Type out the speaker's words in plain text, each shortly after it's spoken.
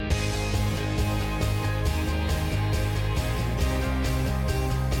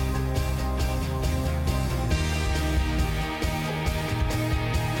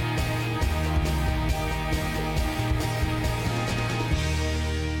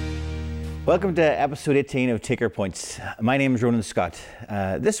Welcome to episode 18 of Take Your Points. My name is Ronan Scott.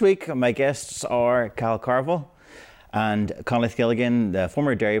 This week my guests are Cahal Carvill and Conleith Gilligan, the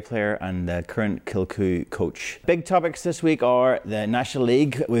former Derry player and the current Kilcoo coach. Big topics this week are the National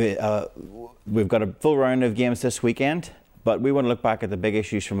League. We've got a full round of games this weekend, but we want to look back at the big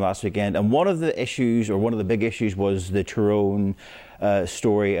issues from last weekend. And one of the big issues was the Tyrone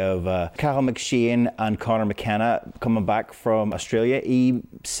story of Cahal McShane and Conor McKenna coming back from Australia. He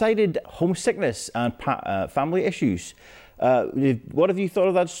cited homesickness and family issues. What have you thought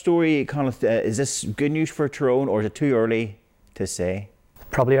of that story, Conleith? Is this good news for Tyrone, or is it too early to say?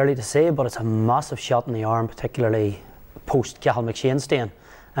 Probably early to say, but it's a massive shot in the arm, particularly post Cahal McShane staying.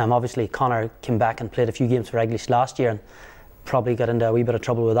 Obviously Conor came back and played a few games for English last year and probably got into a wee bit of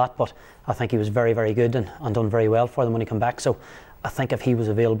trouble with that, but I think he was very, very good and done very well for them when he came back. So I think if he was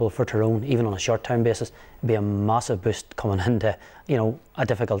available for Tyrone, even on a short-term basis, it'd be a massive boost coming into, a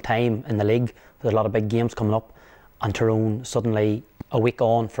difficult time in the league. There's a lot of big games coming up, and Tyrone suddenly, a week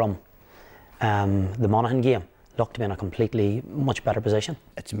on from the Monaghan game, looked to be in a completely much better position.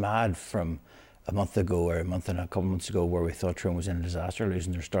 It's mad from a month ago or a month and a couple months ago where we thought Tyrone was in a disaster,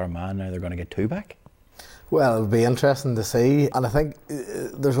 losing their star man. Now they're going to get two back. Well, it'll be interesting to see, and I think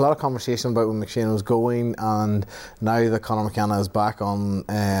there's a lot of conversation about when McShane was going, and now that Conor McKenna is back in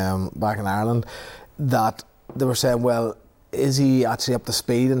Ireland, that they were saying, well, is he actually up to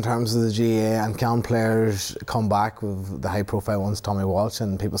speed in terms of the GAA, and can players come back with the high profile ones, Tommy Walsh,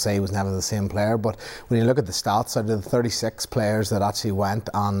 and people say he was never the same player, but when you look at the stats, out of the 36 players that actually went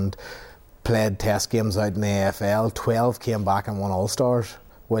and played test games out in the AFL, 12 came back and won All-Stars,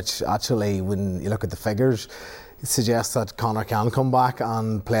 which actually, when you look at the figures, it suggests that Conor can come back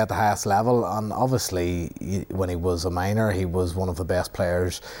and play at the highest level. And obviously, when he was a minor, he was one of the best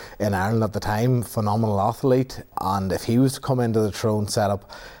players in Ireland at the time, phenomenal athlete. And if he was to come into the Tyrone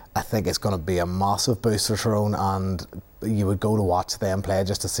setup, I think it's going to be a massive boost for Tyrone, and you would go to watch them play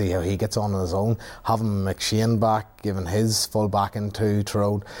just to see how he gets on his own. Having McShane back, giving his full back into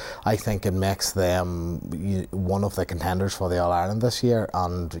Tyrone, I think it makes them one of the contenders for the All-Ireland this year,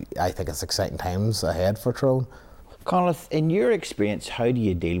 and I think it's exciting times ahead for Tyrone. Conleith, in your experience, how do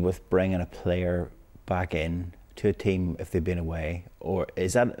you deal with bringing a player back in to a team if they've been away? Or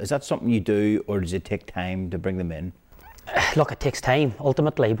is that something you do, or does it take time to bring them in? Look, it takes time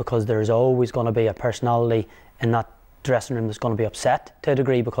ultimately, because there's always going to be a personality in that dressing room that's going to be upset to a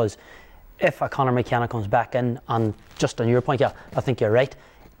degree, because if a Conor McKenna comes back in, and just on your point, yeah, I think you're right,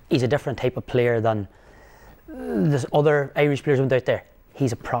 he's a different type of player than there's other Irish players went out there.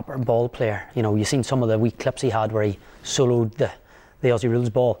 He's a proper ball player. You've seen some of the wee clips he had where he soloed the Aussie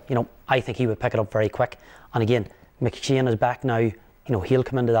rules ball. I think he would pick it up very quick. And again, McShane is back now. He'll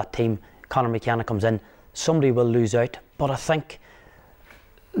come into that team. Conor McKenna comes in. Somebody will lose out, but I think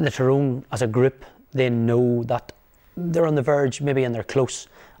the Tyrone as a group, they know that they're on the verge maybe, and they're close,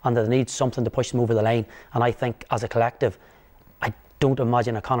 and that they need something to push them over the line. And I think as a collective, I don't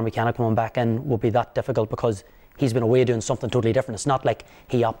imagine a Conor McKenna coming back in will be that difficult, because he's been away doing something totally different. It's not like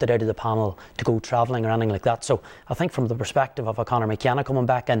he opted out of the panel to go travelling or anything like that. So I think from the perspective of a Conor McKenna coming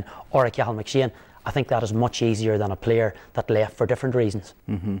back in, or a Cahal McShane, I think that is much easier than a player that left for different reasons.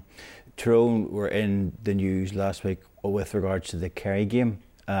 Mm-hmm. Tyrone were in the news last week with regards to the Kerry game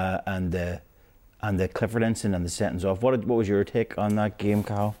and the Clifford incident and the sentence off. What was your take on that game,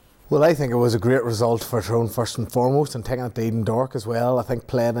 Cahal? Well, I think it was a great result for Tyrone first and foremost, and taking it to Eden Dork as well. I think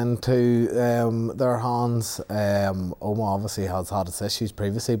played into their hands. Omagh obviously has had its issues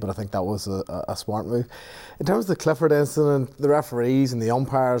previously, but I think that was a smart move. In terms of the Clifford incident, the referees and the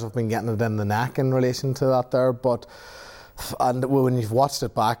umpires have been getting it in the neck in relation to that there, and when you've watched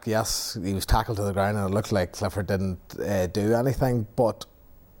it back, yes, he was tackled to the ground and it looked like Clifford didn't do anything, but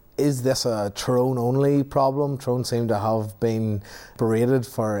is this a Tyrone only problem? Tyrone seem to have been berated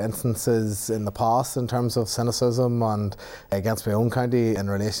for instances in the past in terms of cynicism and against my own county in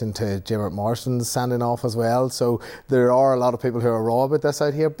relation to Jim Morrison's sending off as well. So there are a lot of people who are raw about this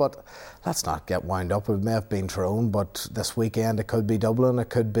out here, but let's not get wound up. It may have been Tyrone, but this weekend it could be Dublin, it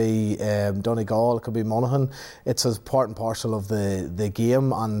could be Donegal, it could be Monaghan. It's as part and parcel of the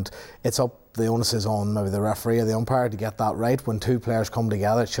game, and it's up. The onus is on maybe the referee or the umpire to get that right. When two players come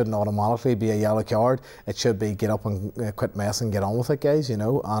together, it shouldn't automatically be a yellow card. It should be get up and quit messing and get on with it, guys,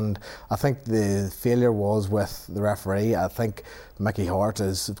 And I think the failure was with the referee. I think Mickey Harte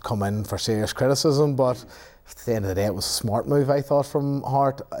has come in for serious criticism, but at the end of the day, it was a smart move, I thought, from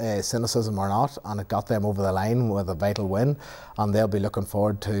Harte, cynicism or not, and it got them over the line with a vital win, and they'll be looking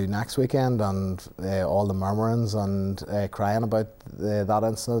forward to next weekend, and all the murmurings and crying about that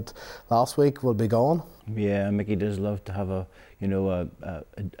incident last week will be gone. Yeah, Mickey does love to have a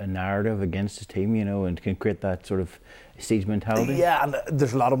a narrative against his team, and can create that sort of siege mentality. Yeah, and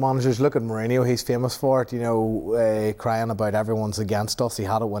there's a lot of managers. Look at Mourinho, he's famous for it, crying about everyone's against us. He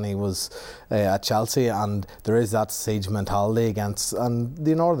had it when he was at Chelsea, and there is that siege mentality against, and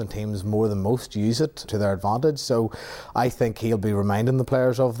the northern teams more than most use it to their advantage. So I think he'll be reminding the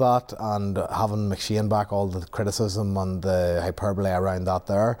players of that, and having McShane back, all the criticism and the hyperbole around that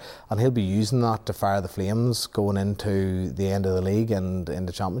there, and he'll be using that to fire the flames going into the end of the league and in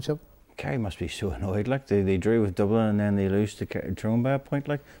the championship. Kerry must be so annoyed. Like they drew with Dublin and then they lose to Tyrone by a point.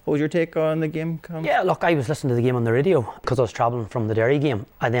 Like, what was your take on the game, Colin? Yeah, look, I was listening to the game on the radio because I was travelling from the Derry game,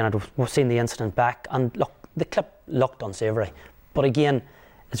 and then I'd seen the incident back, and look, the clip looked unsavoury. But again,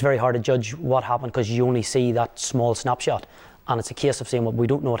 it's very hard to judge what happened because you only see that small snapshot, and it's a case of saying, well, we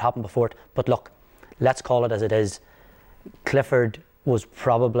don't know what happened before it. But look, let's call it as it is. Clifford was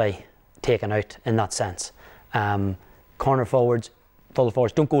probably taken out in that sense. Corner forwards, full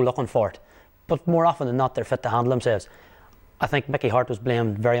forwards, don't go looking for it, but more often than not they're fit to handle themselves. I think Mickey Harte was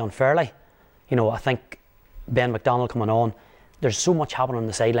blamed very unfairly. I think Ben McDonnell coming on, there's so much happening on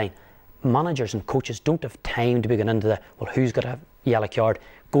the sideline. Managers and coaches don't have time to be going into who's got a yellow card,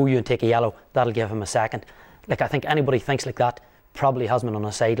 go you and take a yellow, that'll give him a second. Like, I think anybody thinks like that probably hasn't been on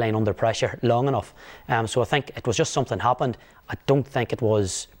a sideline under pressure long enough. So I think it was just something happened. I don't think it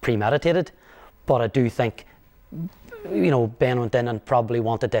was premeditated, but I do think Ben went in and probably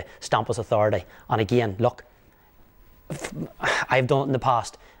wanted to stamp his authority. And again, look, I've done it in the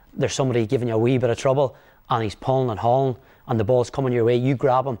past. There's somebody giving you a wee bit of trouble and he's pulling and hauling and the ball's coming your way. You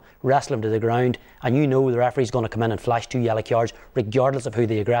grab him, wrestle him to the ground, and the referee's going to come in and flash 2 yellow cards regardless of who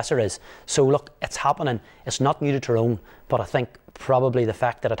the aggressor is. So look, it's happening. It's not new to Tyrone, but I think probably the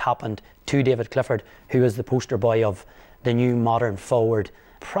fact that it happened to David Clifford, who is the poster boy of the new modern forward,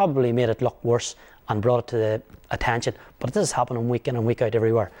 probably made it look worse and brought it to the attention. But this is happening week in and week out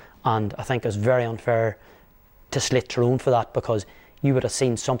everywhere, and I think it's very unfair to slate Tyrone for that, because you would have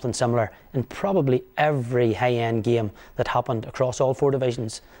seen something similar in probably every high-end game that happened across all 4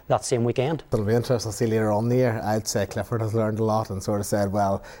 divisions that same weekend. It'll be interesting to see later on in the year. I'd say Clifford has learned a lot and sort of said,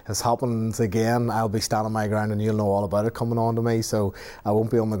 well, if this happens again, I'll be standing my ground and you'll know all about it coming on to me, so I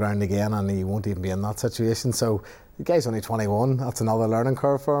won't be on the ground again, and he won't even be in that situation. So the guy's only 21, that's another learning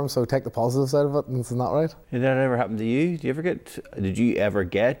curve for him, so take the positives out of it, isn't that right? Did that ever happen to you? Did you ever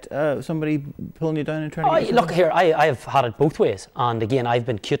get somebody pulling you down and trying to get look here, I've had it both ways, and again, I've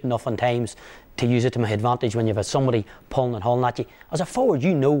been cute enough on times to use it to my advantage when you've had somebody pulling and hauling at you. As a forward,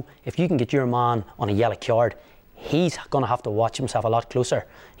 if you can get your man on a yellow card, he's going to have to watch himself a lot closer.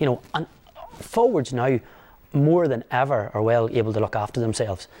 And forwards now, more than ever, are well able to look after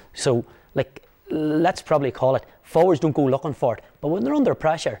themselves. So, let's probably call it, forwards don't go looking for it, but when they're under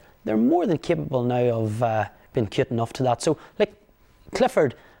pressure, they're more than capable now of being cute enough to that. So,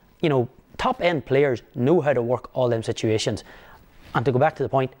 Clifford, top end players know how to work all them situations. And to go back to the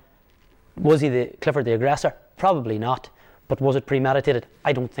point, was Clifford the aggressor? Probably not. But was it premeditated?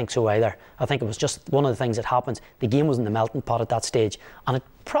 I don't think so either. I think it was just one of the things that happens. The game was in the melting pot at that stage, and it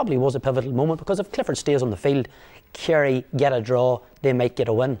probably was a pivotal moment, because if Clifford stays on the field, Kerry get a draw, they might get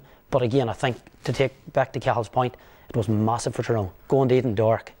a win. But again, I think, to take back to Cahal's point, it was massive for Tyrone. Going to Eden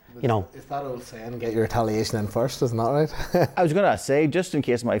Dork, Is that old saying, get your retaliation in first, isn't that right? I was going to say, just in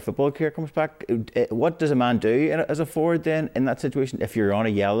case my football career comes back, what does a man do as a forward then in that situation? If you're on a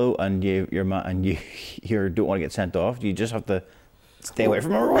yellow and you don't want to get sent off, do you just have to stay away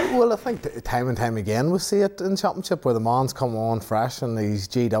from everyone? Well, I think time and time again we see it in Championship, where the man's come on fresh and he's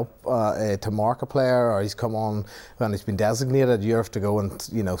G'd up to mark a player, or he's come on when he's been designated. You have to go and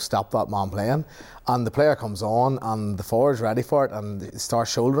stop that man playing, and the player comes on and the forward's ready for it and they start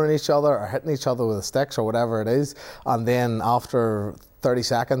shouldering each other or hitting each other with the sticks or whatever it is, and then after 30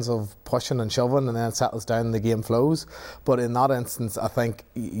 seconds of pushing and shoving, and then it settles down and the game flows. But in that instance, I think,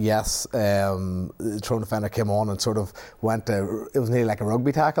 yes, the Tyrone defender came on and sort of it was nearly like a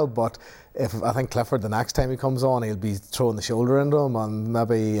rugby tackle, but I think Clifford, the next time he comes on, he'll be throwing the shoulder into him, and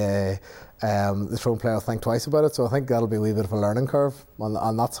maybe the Tyrone player will think twice about it. So I think that'll be a wee bit of a learning curve,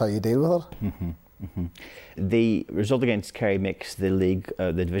 and that's how you deal with it. Mm-hmm. Mm-hmm. The result against Kerry makes the league,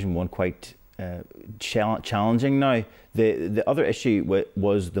 the Division 1, quite challenging now. The other issue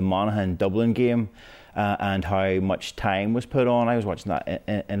was the Monaghan Dublin game, and how much time was put on. I was watching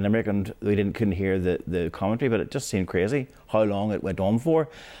that in Limerick, and we couldn't hear the commentary, but it just seemed crazy how long it went on for.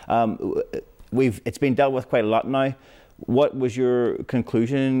 It's been dealt with quite a lot now. What was your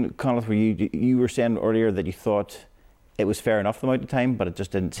conclusion, Conleith? You were saying earlier that you thought it was fair enough the amount of time, but it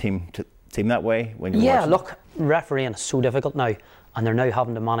just didn't seem that way when you were watching. Look, refereeing is so difficult now, and they're now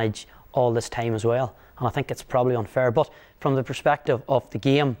having to manage all this time as well, and I think it's probably unfair. But from the perspective of the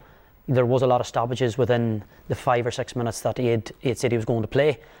game, there was a lot of stoppages within the 5 or 6 minutes that he had said he was going to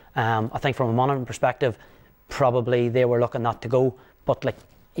play. I think from a Monaghan perspective, probably they were looking not to go, but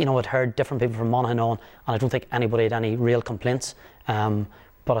I'd heard different people from Monaghan on, and I don't think anybody had any real complaints.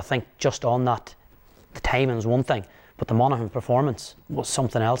 But I think just on that, the timing is one thing, but the Monaghan performance was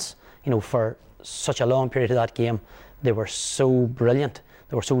something else. For such a long period of that game, they were so brilliant,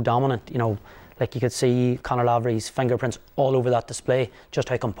 they were so dominant. You could see Conor Lavery's fingerprints all over that display, just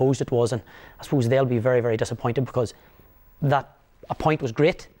how composed it was. And I suppose they'll be very, very disappointed, because a point was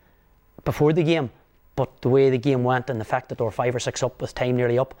great before the game, but the way the game went and the fact that they were 5 or 6 up with time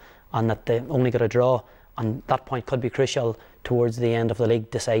nearly up, and that they only got a draw, and that point could be crucial towards the end of the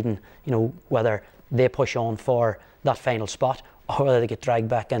league, deciding whether they push on for that final spot or whether they get dragged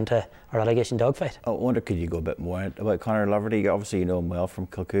back into a relegation dogfight. I wonder, could you go a bit more about Conor Laverty? Obviously you know him well from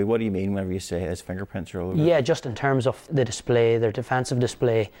Kilcoo. What do you mean whenever you say his fingerprints are all over? Yeah, just in terms of the display, their defensive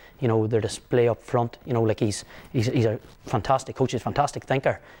display, their display up front. He's a fantastic coach, he's a fantastic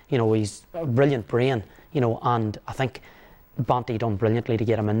thinker. He's a brilliant brain. And I think Banty done brilliantly to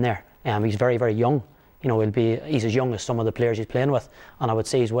get him in there. He's very, very young. He's as young as some of the players he's playing with, and I would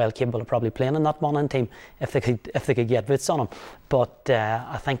say he's well capable of probably playing in that Monaghan team if they could get bits on him. But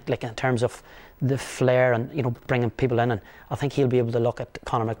I think in terms of the flair and bringing people in, and I think he'll be able to look at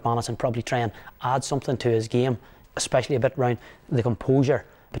Conor McManus and probably try and add something to his game, especially a bit around the composure,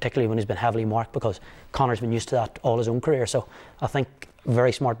 particularly when he's been heavily marked, because Conor's been used to that all his own career. So I think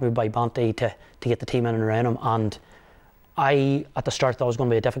very smart move by Banty to get the team in and around him. And I at the start thought it was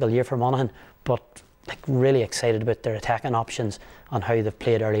going to be a difficult year for Monaghan, but really excited about their attacking options and how they've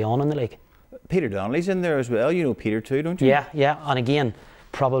played early on in the league. Peter Donnelly's in there as well. You know Peter too, don't you? Yeah. And again,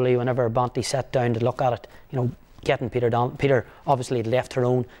 probably whenever Banty sat down to look at it, getting Peter obviously had left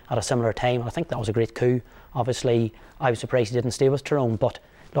Tyrone at a similar time. I think that was a great coup. Obviously, I was surprised he didn't stay with Tyrone, but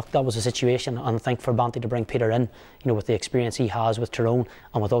look, that was a situation, and I think for Banty to bring Peter in, with the experience he has with Tyrone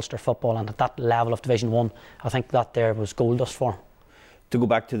and with Ulster football and at that level of Division 1, I think that there was gold dust for him. To go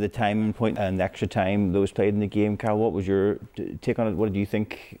back to the timing point and the extra time that was played in the game, Cahal, what was your take on it? What did you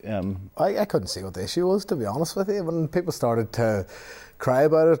think? I couldn't see what the issue was, to be honest with you. When people started to cry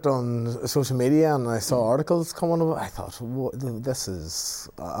about it on social media and I saw articles coming about, I thought, this is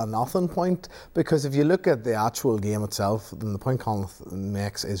a nothing point. Because if you look at the actual game itself, then the point Conleith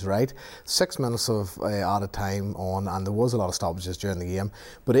makes is right. 6 minutes of added time on, and there was a lot of stoppages during the game.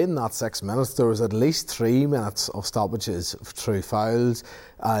 But in that 6 minutes, there was at least 3 minutes of stoppages through fouls,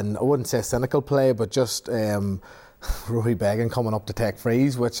 and I wouldn't say cynical play, but just Rory Began coming up to take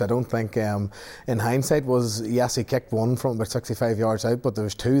frees, which I don't think in hindsight was, yes, he kicked one from about 65 yards out, but there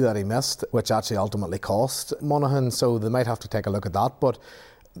was 2 that he missed, which actually ultimately cost Monaghan, so they might have to take a look at that. But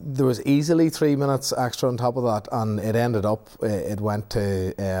there was easily 3 minutes extra on top of that, and it ended up, it went to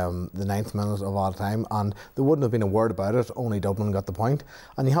the 9th minute of added time, and there wouldn't have been a word about it, only Dublin got the point.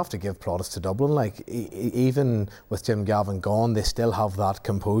 And you have to give plaudits to Dublin, even with Jim Gavin gone, they still have that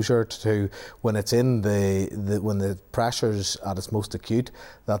composure to, when it's in when the pressure's at its most acute,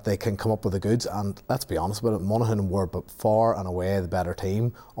 that they can come up with the goods. And let's be honest about it, Monaghan were far and away the better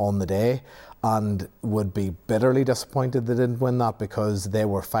team on the day, and would be bitterly disappointed they didn't win that, because they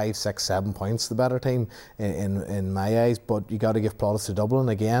were 5, 6, 7 points the better team in my eyes. But you got to give plaudits to Dublin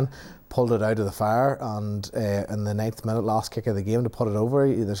again, pulled it out of the fire, and in the 9th minute, last kick of the game to put it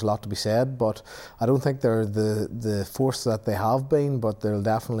over. There's a lot to be said, but I don't think they're the force that they have been, but they'll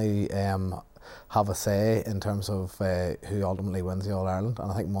definitely have a say in terms of who ultimately wins the All-Ireland, and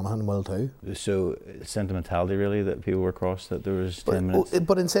I think Monaghan will too. So sentimentality really that people were across, that there was 10 minutes?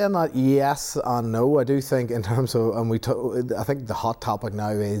 But in saying that, yes and no. I do think in terms of, and I think the hot topic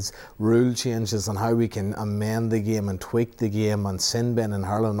now is rule changes and how we can amend the game and tweak the game and sin bin and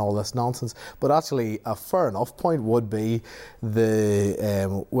hurling and all this nonsense. But actually a fair enough point would be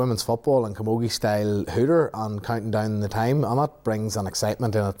the women's football and camogie style hooter and counting down the time, and that brings an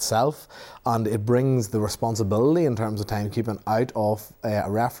excitement in itself, and it brings the responsibility in terms of timekeeping out of a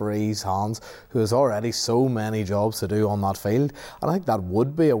referee's hands, who has already so many jobs to do on that field. And I think that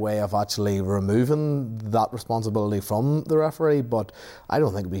would be a way of actually removing that responsibility from the referee, but I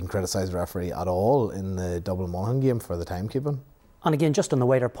don't think we can criticise the referee at all in the Dublin Monaghan game for the timekeeping. And again, just on the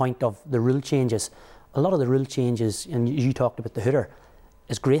wider point of the rule changes, a lot of the rule changes, and you talked about the hooter,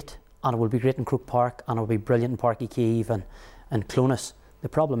 is great, and it will be great in Croke Park, and it will be brilliant in Páirc Uí Chaoimh and Clonus. The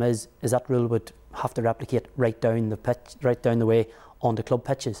problem is that rule would have to replicate right down the pitch, right down the way on the club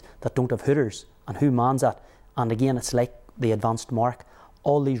pitches that don't have hooters, and who mans that? And again, it's like the advanced mark.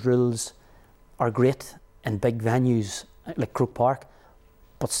 All these rules are great in big venues like Croke Park,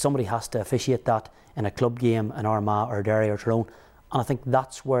 but somebody has to officiate that in a club game in Armagh or Derry or Tyrone. And I think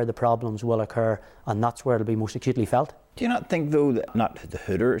that's where the problems will occur, and that's where it'll be most acutely felt. Do you not think, though, that not the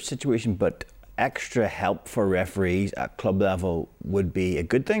hooter situation, but extra help for referees at club level would be a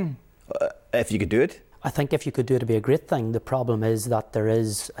good thing if you could do it? I think if you could do it, it'd be a great thing. The problem is that there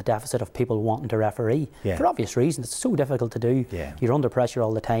is a deficit of people wanting to referee for obvious reasons. It's so difficult to do. You're under pressure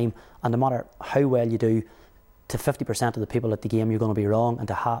all the time, and no matter how well you do, to 50% of the people at the game, you're going to be wrong, and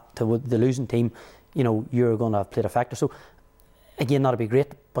to the losing team, you know, you're going to have played a factor. So again, that'd be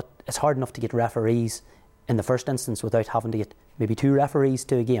great, but it's hard enough to get referees in the first instance without having to get maybe 2 referees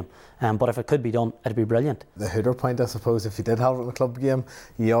to a game. But if it could be done, it'd be brilliant. The hooter point, I suppose, if you did have it in a club game,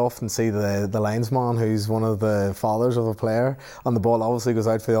 you often see the linesman, who's one of the fathers of a player, and the ball obviously goes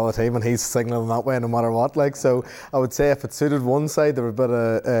out for the other team, and he's signalling that way no matter what. Like, so I would say if it suited one side, there were a bit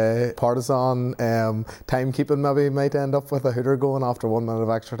of partisan timekeeping maybe might end up with a hooter going after 1 minute of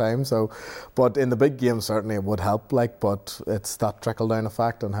extra time. So, but in the big game, certainly it would help. Like, but it's that trickle down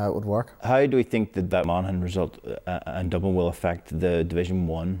effect and how it would work. How do we think that Monaghan result and Dublin will affect the Division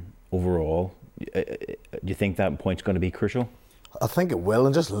 1 overall? Do you think that point's going to be crucial? I think it will,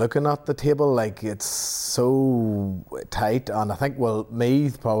 and just looking at the table, like, it's so tight, and I think, well,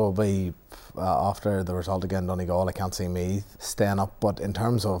 Meath probably, after the result against Donegal, I can't see Meath staying up, but in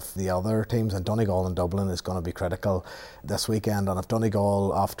terms of the other teams, and Donegal and Dublin is going to be critical this weekend, and if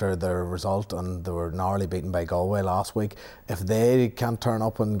Donegal, after their result, and they were narrowly beaten by Galway last week, if they can't turn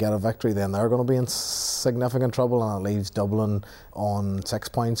up and get a victory, then they're going to be in significant trouble, and it leaves Dublin on 6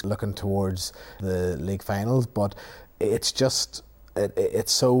 points looking towards the league finals. But it's just,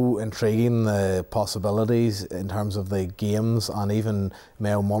 it's so intriguing, the possibilities in terms of the games, and even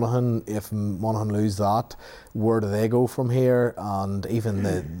Mayo Monaghan, if Monaghan lose that, where do they go from here? And even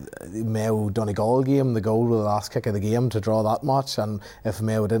the Mayo Donegal game, the goal with the last kick of the game to draw that match, and if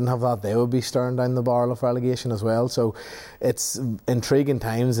Mayo didn't have that, they would be staring down the barrel of relegation as well. So it's intriguing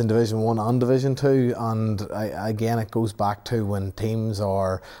times in Division 1 and Division 2, and again it goes back to when teams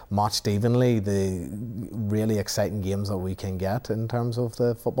are matched evenly, the really exciting games that we can get in terms of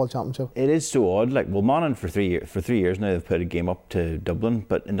the football championship. It is so odd. Like, well, Monaghan for 3 years now, they've put a game up to Dublin,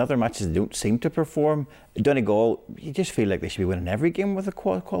 but in other matches they don't seem to perform. Donegal, you just feel like they should be winning every game with the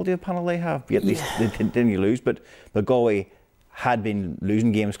quality of panel they have. Yet they didn't lose, but Galway had been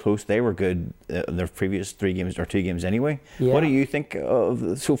losing games close. They were good in their previous 3 games or 2 games anyway. What do you think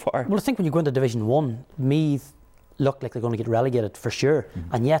of so far? Well, I think when you go into Division 1, Meath look like they're going to get relegated for sure,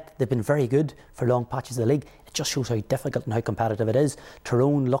 and yet they've been very good for long patches of the league. It just shows how difficult and how competitive it is.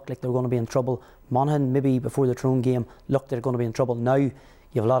 Tyrone looked like they were going to be in trouble. Monaghan, maybe before the Tyrone game, looked they're going to be in trouble. Now you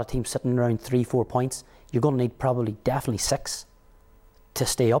have a lot of teams sitting around 3-4 points. You're going to need definitely 6 to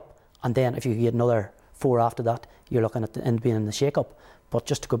stay up, and then if you get another 4 after that, you're looking at the end being in the shake-up. But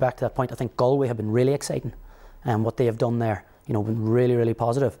just to go back to that point, I think Galway have been really exciting, and what they have done there, you know, been really, really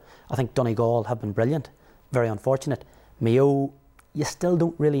positive. I think Donegal have been brilliant. Very unfortunate. Mayo, you still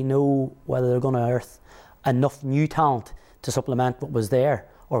don't really know whether they're going to unearth enough new talent to supplement what was there,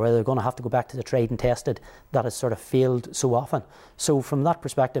 or whether they're going to have to go back to the tried and tested that has sort of failed so often. So from that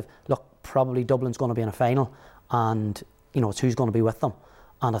perspective, look, probably Dublin's going to be in a final, and you know, it's who's going to be with them.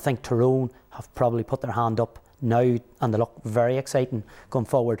 And I think Tyrone have probably put their hand up now, and they look very exciting going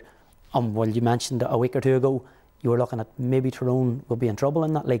forward. Well, you mentioned a week or 2 ago, you were looking at maybe Tyrone will be in trouble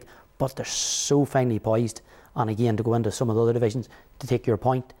in that league, but they're so finely poised. And again, to go into some of the other divisions, to take your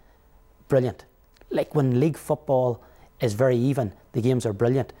point, brilliant. Like, when league football is very even, the games are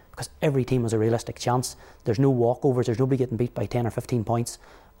brilliant because every team has a realistic chance. There's no walkovers, there's nobody getting beat by 10 or 15 points,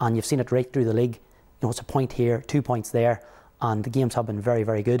 and you've seen it right through the league. You know, it's a point here, 2 points there, and the games have been very,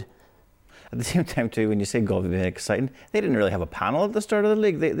 very good. At the same time too, when you say golf being exciting, they didn't really have a panel at the start of the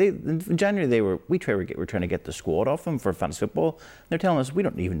league. They in January we're trying to get the squad off them for fantasy football. They're telling us we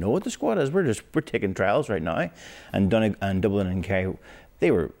don't even know what the squad is. We're taking trials right now. And Dublin and Kerry,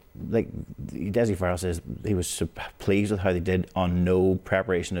 they were like, Desi Farrell says he was so pleased with how they did on no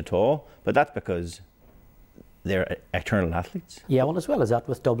preparation at all. But that's because they're eternal athletes. Yeah, well, as well as that,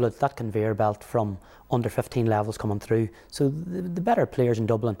 with Dublin, that conveyor belt from under 15 levels coming through. So the better players in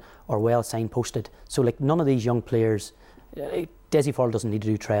Dublin are well signposted. So like, none of these young players, Desi Farrell doesn't need to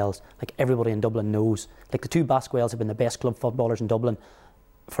do trials. Like, everybody in Dublin knows. Like, the 2 Basque Wales have been the best club footballers in Dublin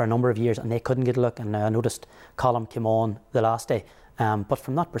for a number of years, and they couldn't get a look. And I noticed Column came on the last day. But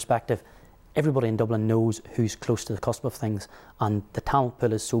from that perspective, everybody in Dublin knows who's close to the cusp of things, and the talent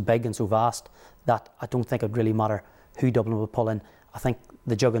pool is so big and so vast that I don't think it would really matter who Dublin will pull in. I think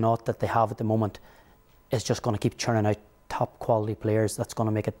the juggernaut that they have at the moment is just going to keep churning out top quality players. That's going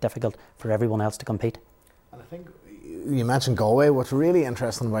to make it difficult for everyone else to compete. And I think you mentioned Galway. What's really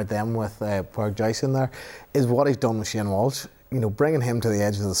interesting about them with Park Joyce in there is what he's done with Shane Walsh. Bringing him to the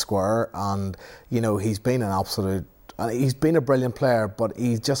edge of the square, and he's been an absolute. He's been a brilliant player, but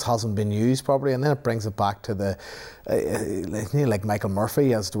he just hasn't been used properly, and then it brings it back to the like Michael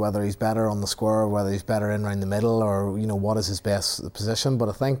Murphy as to whether he's better on the square, or whether he's better in around the middle, or what is his best position. But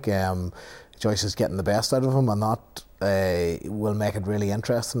I think Joyce is getting the best out of him, and that will make it really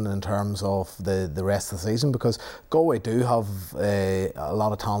interesting in terms of the rest of the season, because Galway do have a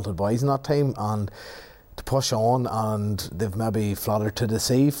lot of talented boys in that team, and to push on, and they've maybe fluttered to the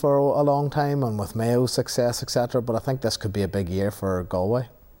sea for a long time, and with Mayo's success, etc. But I think this could be a big year for Galway.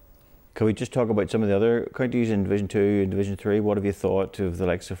 Can we just talk about some of the other counties in Division 2 and Division 3? What have you thought of the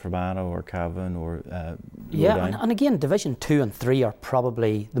likes of Fermanagh or Cavan or and again, Division 2 and 3 are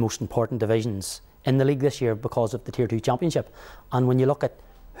probably the most important divisions in the league this year because of the Tier 2 Championship. And when you look at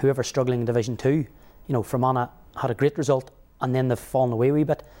whoever's struggling in Division 2, Fermanagh had a great result and then they've fallen away a wee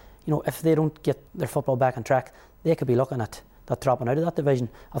bit. If they don't get their football back on track, they could be looking at that dropping out of that division.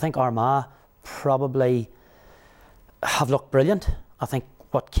 I think Armagh probably have looked brilliant. I think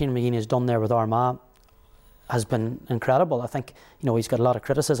what Cian McGeeney has done there with Armagh has been incredible. I think, he's got a lot of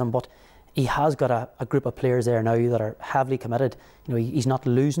criticism, but he has got a group of players there now that are heavily committed. He's not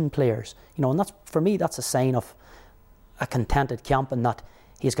losing players. And that's, for me, that's a sign of a contented camp, and that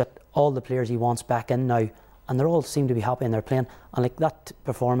he's got all the players he wants back in now, and they all seem to be happy and they're playing. And like that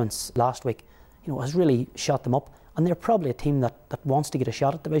performance last week, has really shot them up. And they're probably a team that wants to get a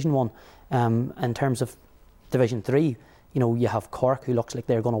shot at Division 1. In terms of Division 3, you have Cork, who looks like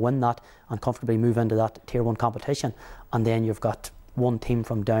they're going to win that and comfortably move into that Tier 1 competition. And then you've got one team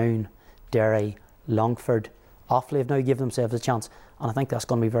from Down, Derry, Longford. Offaly have now given themselves a chance. And I think that's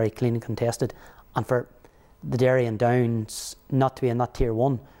going to be very clean and contested. And for the Derry and Downs not to be in that Tier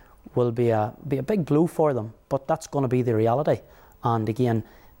 1 will be a big blow for them, but that's going to be the reality. And again,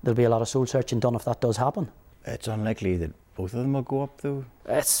 there'll be a lot of soul searching done if that does happen. It's unlikely that both of them will go up, though.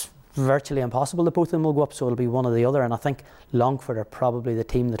 It's virtually impossible that both of them will go up, so it'll be one or the other. And I think Longford are probably the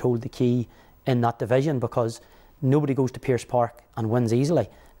team that hold the key in that division, because nobody goes to Pearse Park and wins easily,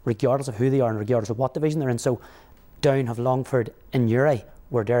 regardless of who they are and regardless of what division they're in. So Down have Longford in Uri,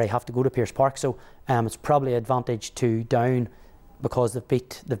 where Derry have to go to Pearse Park. So it's probably an advantage to Down, because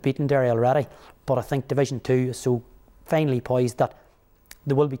they've beaten Derry already. But I think Division 2 is so finely poised that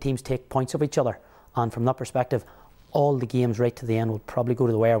there will be teams take points of each other, and from that perspective, all the games right to the end will probably go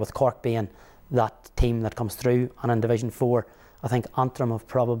to the wire, with Cork being that team that comes through. And in Division 4, I think Antrim have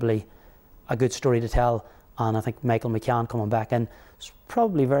probably a good story to tell, and I think Michael McCann coming back in is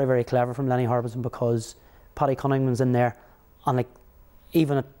probably very, very clever from Lenny Harbison, because Paddy Cunningham's in there, and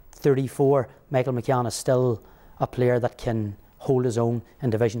even at 34, Michael McCann is still a player that can hold his own in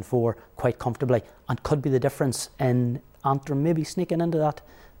Division 4 quite comfortably, and could be the difference in Antrim maybe sneaking into that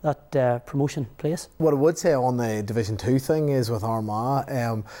promotion place. What I would say on the Division 2 thing is with Armagh,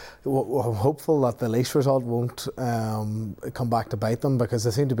 I'm hopeful that the Laois result won't come back to bite them, because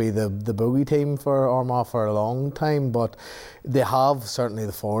they seem to be the bogey team for Armagh for a long time, but they have certainly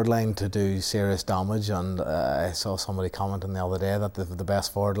the forward line to do serious damage. And I saw somebody commenting the other day that they're the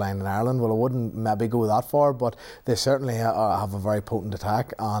best forward line in Ireland. Well, I wouldn't maybe go that far, but they certainly have a very potent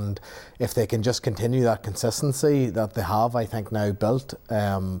attack, and if they can just continue that consistency that they have, I think, now built,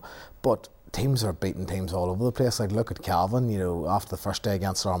 but teams are beating teams all over the place. Like, look at Cavan, after the first day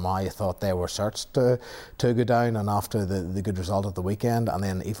against Armagh, you thought they were searched to go down, and after the good result of the weekend, and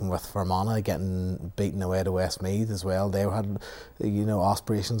then even with Fermanagh getting beaten away to Westmeath as well, they had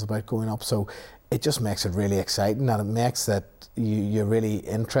aspirations about going up. So it just makes it really exciting, and it makes that you're really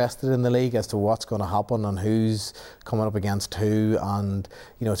interested in the league as to what's going to happen and who's coming up against who. And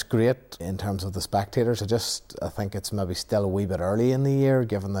it's great in terms of the spectators. I think it's maybe still a wee bit early in the year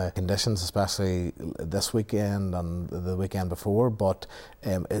given the conditions, especially this weekend and the weekend before, but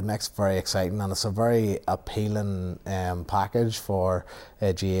it makes it very exciting, and it's a very appealing package for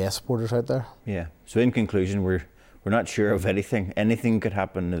GAA supporters out there. Yeah, so in conclusion, we're not sure of anything could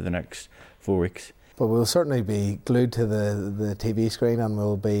happen in the next 4 weeks. But we'll certainly be glued to the TV screen, and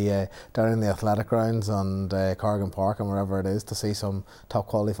we'll be down in the athletic grounds and Corrigan Park and wherever it is to see some top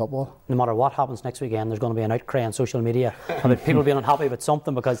quality football. No matter what happens next weekend, there's going to be an outcry on social media about people being unhappy with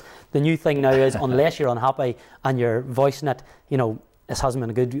something, because the new thing now is, unless you're unhappy and you're voicing it, this hasn't been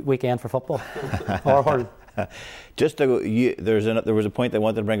a good weekend for football or hurling. Just to go, there was a point I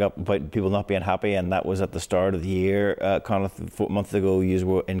wanted to bring up about people not being happy, and that was at the start of the year. Conleith, 4 months ago, you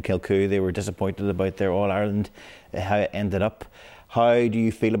were in Kilcoo. They were disappointed about their All-Ireland, how it ended up. How do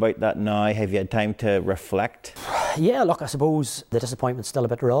you feel about that now? Have you had time to reflect? Yeah, look, I suppose the disappointment's still a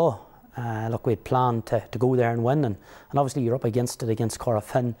bit raw. Look, we had planned to go there and win, and obviously you're up against it against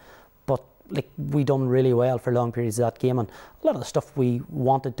Corofin, but like we done really well for long periods of that game, and a lot of the stuff we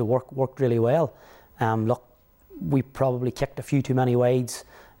wanted to worked really well. Look, we probably kicked a few too many wides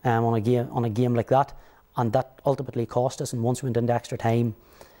on a game like that, and that ultimately cost us. And once we went into extra time,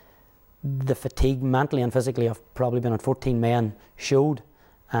 the fatigue mentally and physically of probably been on 14 men showed.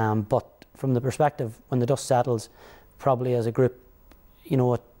 But from the perspective, when the dust settles, probably as a group,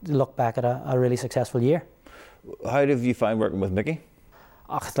 look back at a really successful year. How have you found working with Mickey?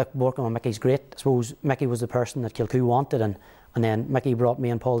 Like working with Mickey's great. I suppose Mickey was the person that Kilcoo wanted, and then Mickey brought me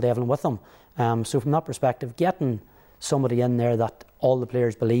and Paul Devlin with him. So from that perspective, getting somebody in there that all the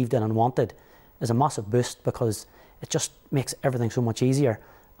players believed in and wanted is a massive boost, because it just makes everything so much easier.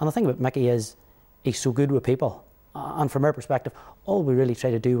 And the thing about Mickey is he's so good with people. And from our perspective, all we really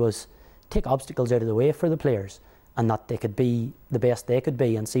tried to do was take obstacles out of the way for the players, and that they could be the best they could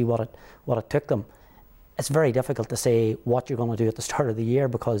be and see what it took them. It's very difficult to say what you're going to do at the start of the year,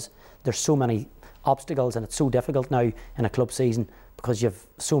 because there's so many obstacles, and it's so difficult now in a club season because you've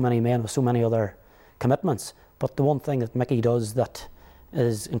so many men with so many other commitments. But the one thing that Mickey does that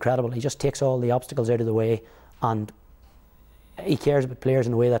is incredible, he just takes all the obstacles out of the way, and he cares about players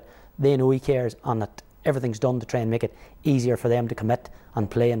in a way that they know he cares, and that everything's done to try and make it easier for them to commit and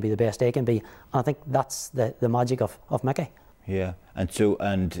play and be the best they can be. And I think that's the magic of Mickey. Yeah,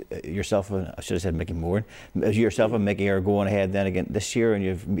 and yourself, I should have said Mickey Moran. Yourself and Mickey are going ahead then again this year, and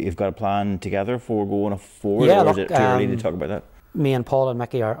you've got a plan together for going forward, or is it too early to talk about that? Me and Paul and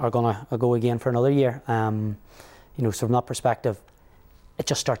Mickey are going to go again for another year. So from that perspective, it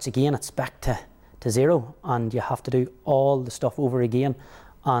just starts again. It's back to zero, and you have to do all the stuff over again.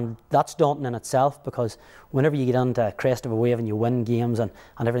 And that's daunting in itself, because whenever you get into a crest of a wave and you win games and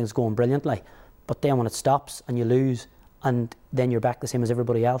everything's going brilliantly, but then when it stops and you lose, and then you're back the same as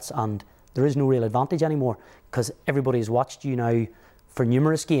everybody else, and there is no real advantage anymore, because everybody's watched you now for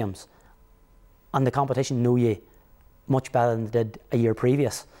numerous games, and the competition know you much better than they did a year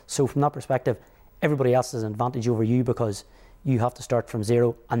previous. So from that perspective, everybody else has an advantage over you, because you have to start from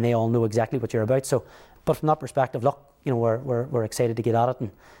zero, and they all know exactly what you're about. So, but from that perspective, look, we're excited to get at it,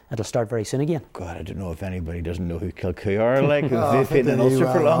 and it'll start very soon again. God, I don't know if anybody doesn't know who Kilcoo are, like, they've been in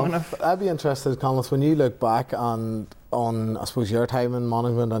Ulster for long enough. I'd be interested, Conleith, when you look back on I suppose your time in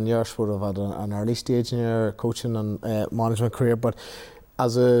management, and you're sort of at an early stage in your coaching and management career, but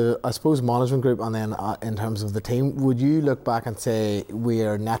as a, I suppose, management group, and then in terms of the team, would you look back and say we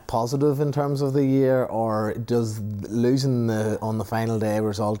are net positive in terms of the year, or does losing on the final day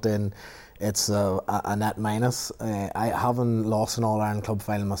result in it's a net minus? I haven't lost an All-Ireland club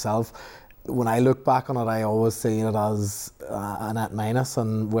final myself. When I look back on it, I always see it as a net minus,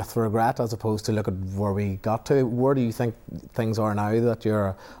 and with regret, as opposed to look at where we got to. Where do you think things are now that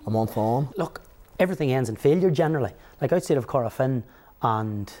you're a month on? Look, everything ends in failure generally. Like outside of Corofin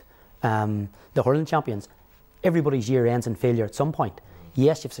and the hurling champions, everybody's year ends in failure at some point.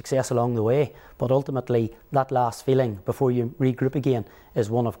 Yes, you've success along the way, but ultimately that last feeling before you regroup again is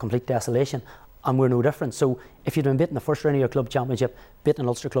one of complete desolation, and we're no different. So if you'd been beaten the first round of your club championship, beaten an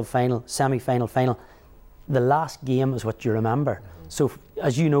Ulster club final, semi-final, final, the last game is what you remember. So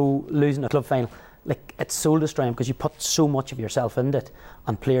as you know, losing a club final, like, it's soul destroying, because you put so much of yourself into it,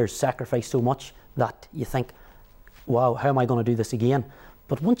 and players sacrifice so much that you think, wow, how am I going to do this again?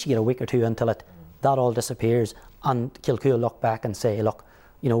 But once you get a week or two into it, that all disappears, and Kilcoo will look back and say, look,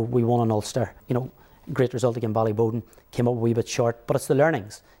 we won in Ulster, great result against Ballyboden, came up a wee bit short, but it's the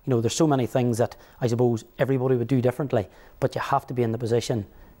learnings. There's so many things that I suppose everybody would do differently, but you have to be in the position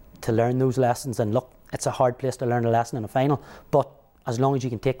to learn those lessons. And look, it's a hard place to learn a lesson in a final, but as long as you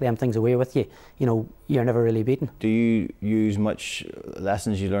can take them things away with you, you're never really beaten. Do you use much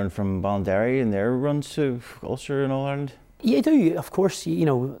lessons you learned from Derry in their runs to Ulster and All-Ireland? Yeah, you do, of course.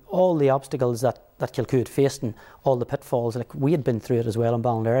 All the obstacles that Kilcoo had faced, and all the pitfalls, like, we had been through it as well in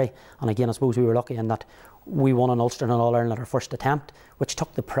Ballinderry. And again, I suppose we were lucky in that we won an Ulster and an All-Ireland at our first attempt, which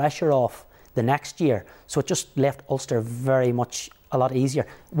took the pressure off the next year. So it just left Ulster very much a lot easier.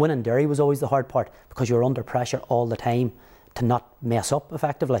 Winning Derry was always the hard part, because you're under pressure all the time to not mess up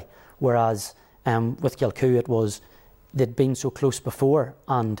effectively. Whereas with Kilcoo, it was, they'd been so close before,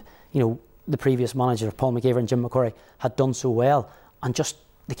 and the previous manager, Paul McGaver and Jim McCurry, had done so well, and just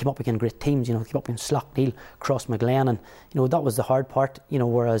they came up against great teams. They came up against Slough, Crossmaglen, and that was the hard part.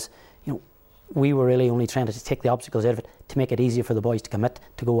 Whereas we were really only trying to take the obstacles out of it to make it easier for the boys to commit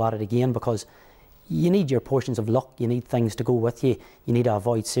to go at it again, because you need your portions of luck, you need things to go with you, you need to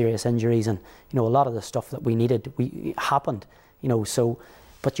avoid serious injuries, and a lot of the stuff that we needed happened. So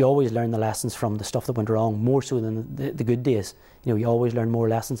but you always learn the lessons from the stuff that went wrong, more so than the good days. You know, you always learn more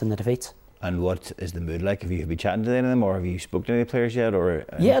lessons in the defeats. And what is the mood like? Have you been chatting to any of them, or have you spoken to any players yet? Or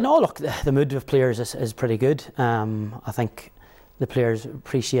yeah, no, look, the mood of players is pretty good. I think the players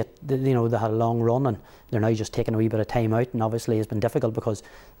appreciate that, you know, they had a long run and they're now just taking a wee bit of time out, and obviously it's been difficult because,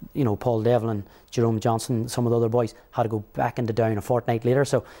 you know, Paul Devlin, Jerome Johnson, some of the other boys had to go back into Down a fortnight later,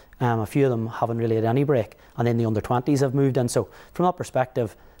 so a few of them haven't really had any break, and then the under-20s have moved in. So from that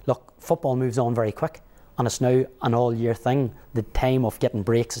perspective, look, football moves on very quick, and it's now an all-year thing. The time of getting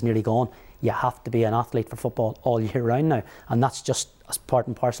breaks is nearly gone. You have to be an athlete for football all year round now, and that's just as part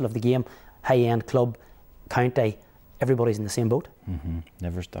and parcel of the game. High-end club, county, everybody's in the same boat.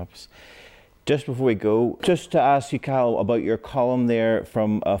 Never stops. Just before we go, just to ask you, Cahal, about your column there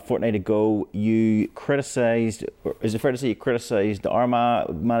from a fortnight ago. You criticised, is it fair to say you criticised the Armagh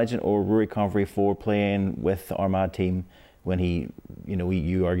management or Rory Convery for playing with the Armagh team when he, you know,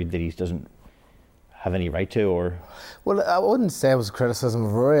 you argued that he doesn't have any right to? Or well, I wouldn't say it was a criticism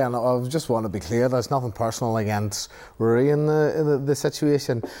of Rory, and I just want to be clear, there's nothing personal against Rory in the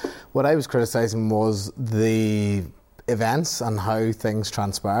situation. What I was criticising was the events and how things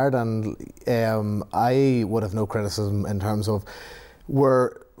transpired, and I would have no criticism in terms of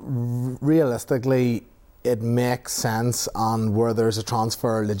where realistically it makes sense and where there's a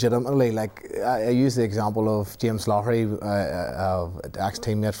transfer legitimately. Like I use the example of James Loughery,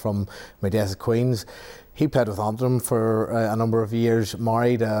 ex-teammate from my days at Queen's. He played with Antrim for a number of years,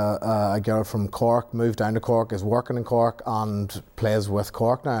 married a girl from Cork, moved down to Cork, is working in Cork and plays with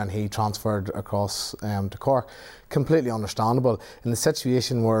Cork now, and he transferred across to Cork. Completely understandable. In the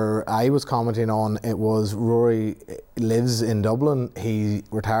situation where I was commenting on, it was Rory lives in Dublin. He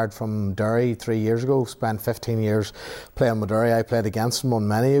retired from Derry 3 years ago, spent 15 years playing with Derry. I played against him on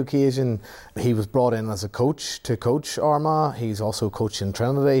many occasions. He was brought in as a coach to coach Armagh. He's also coached in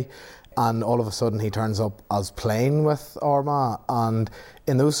Trinity. And all of a sudden he turns up as playing with Armagh, and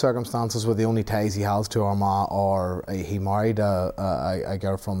in those circumstances where the only ties he has to Armagh are he married a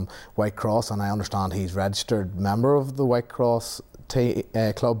girl from White Cross, and I understand he's registered member of the White Cross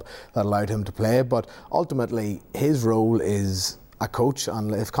club that allowed him to play, but ultimately his role is a coach,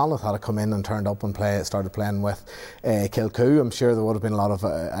 and if Conleith had come in and turned up and started playing with Kilcoo, I'm sure there would have been a lot of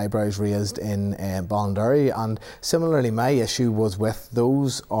eyebrows raised in Ballinderry. And similarly, my issue was with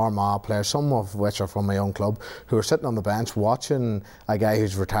those Armagh players, some of which are from my own club, who are sitting on the bench watching a guy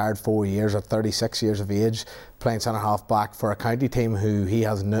who's retired 4 years at 36 years of age playing centre-half back for a county team who he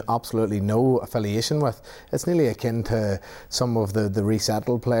has absolutely no affiliation with. It's nearly akin to some of the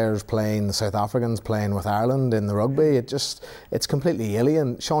resettled players playing, the South Africans playing with Ireland in the rugby. It's completely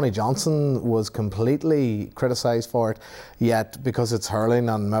alien. Shawnee Johnson was completely criticised for it, yet because it's hurling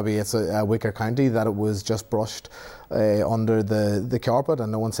and maybe it's a weaker county, that it was just brushed under the carpet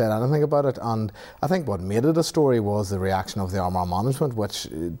and no one said anything about it. And I think what made it a story was the reaction of the Armagh management, which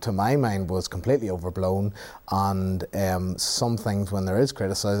to my mind was completely overblown. And some things, when there is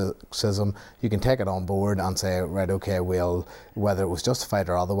criticism, you can take it on board and say, right, okay, we'll, whether it was justified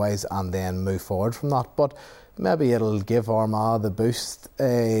or otherwise, and then move forward from that. But maybe it'll give Armagh the boost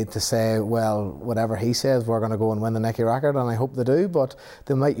to say, well, whatever he says, we're going to go and win the Nicky record, and I hope they do. But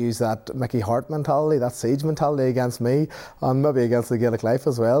they might use that Mickey Harte mentality, that siege mentality against me, and maybe against the Gaelic life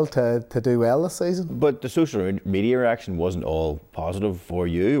as well, to do well this season. But the social media reaction wasn't all positive for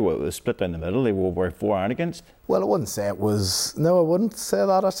you. It was split down the middle. They were for and against. Well, I wouldn't say it was. No, I wouldn't say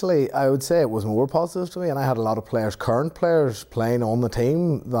that actually. I would say it was more positive to me, and I had a lot of players, current players playing on the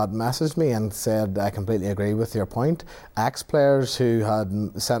team, that messaged me and said, I completely agree with your point. Ex-players who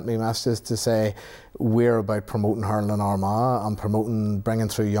had sent me messages to say, we're about promoting hurling in Armagh and bringing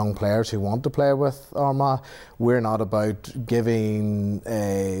through young players who want to play with Armagh. We're not about giving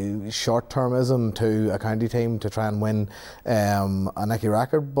short-termism to a county team to try and win a Nicky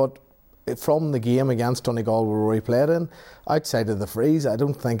record, but from the game against Donegal where Rory played in, outside of the freeze, I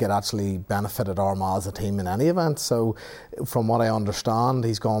don't think it actually benefited Armagh as a team in any event. So from what I understand,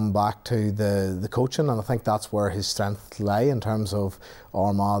 he's gone back to the coaching, and I think that's where his strength lay in terms of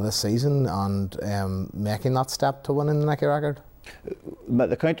Armagh this season and making that step to winning the Nicky record.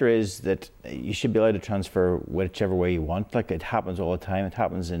 But the counter is that you should be allowed to transfer whichever way you want. Like, it happens all the time. It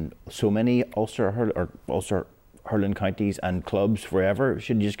happens in so many Ulster hurling counties and clubs forever?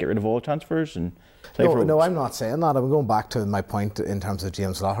 Should you just get rid of all transfers and play for? No, I'm not saying that. I'm going back to my point in terms of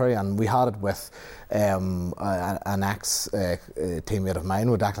James Lottery, and we had it with an ex-teammate of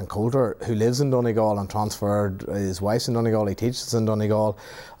mine, with Declan Coulter, who lives in Donegal and transferred. His wife's in Donegal, he teaches in Donegal,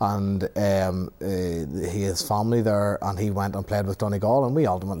 and he has family there, and he went and played with Donegal, and we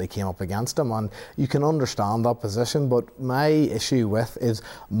ultimately came up against him. And you can understand that position, but my issue with is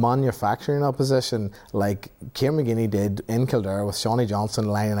manufacturing that position like Kieran McGinney did in Kildare with Shawnee Johnson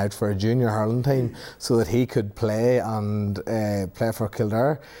lining out for a junior hurling team so that he could play and play for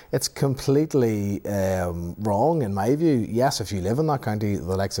Kildare. It's completely wrong in my view. Yes, if you live in that county,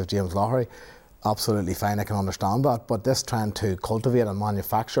 the likes of James Lottery, absolutely fine, I can understand that, but this trying to cultivate and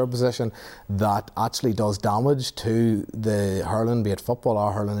manufacture a position that actually does damage to the hurling, be it football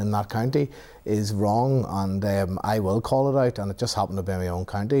or hurling in that county, is wrong, and I will call it out. And it just happened to be my own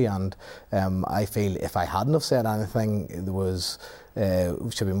county, and I feel if I hadn't have said anything, there was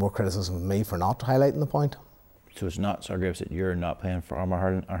should be more criticism of me for not highlighting the point. So it's not Sargraves that you're not playing for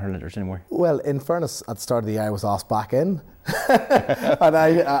Armagh hurlers anymore? Well, in fairness, at the start of the year I was asked back in and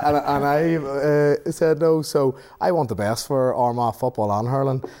I said no. So I want the best for Armagh football and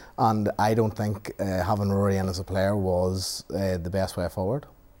hurling, and I don't think having Rory in as a player was the best way forward.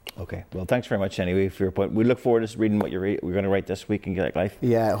 Okay, well, thanks very much anyway for your point. We look forward to reading what we're going to write this week in Gaelic Life.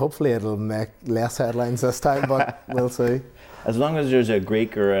 Yeah, hopefully it'll make less headlines this time, but we'll see. As long as there's a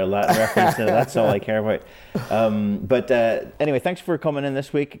Greek or a Latin reference to it, that's all I care about. But anyway, thanks for coming in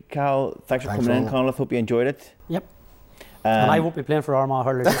this week, Cahal. Thanks for coming in, Conleith. Hope you enjoyed it. Yep. And I won't be playing for Armagh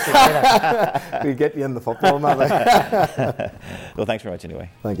hurlers this week either. We'll get you in the football, maybe. Well, thanks very much anyway.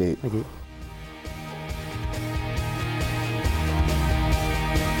 Thank you. Thank you.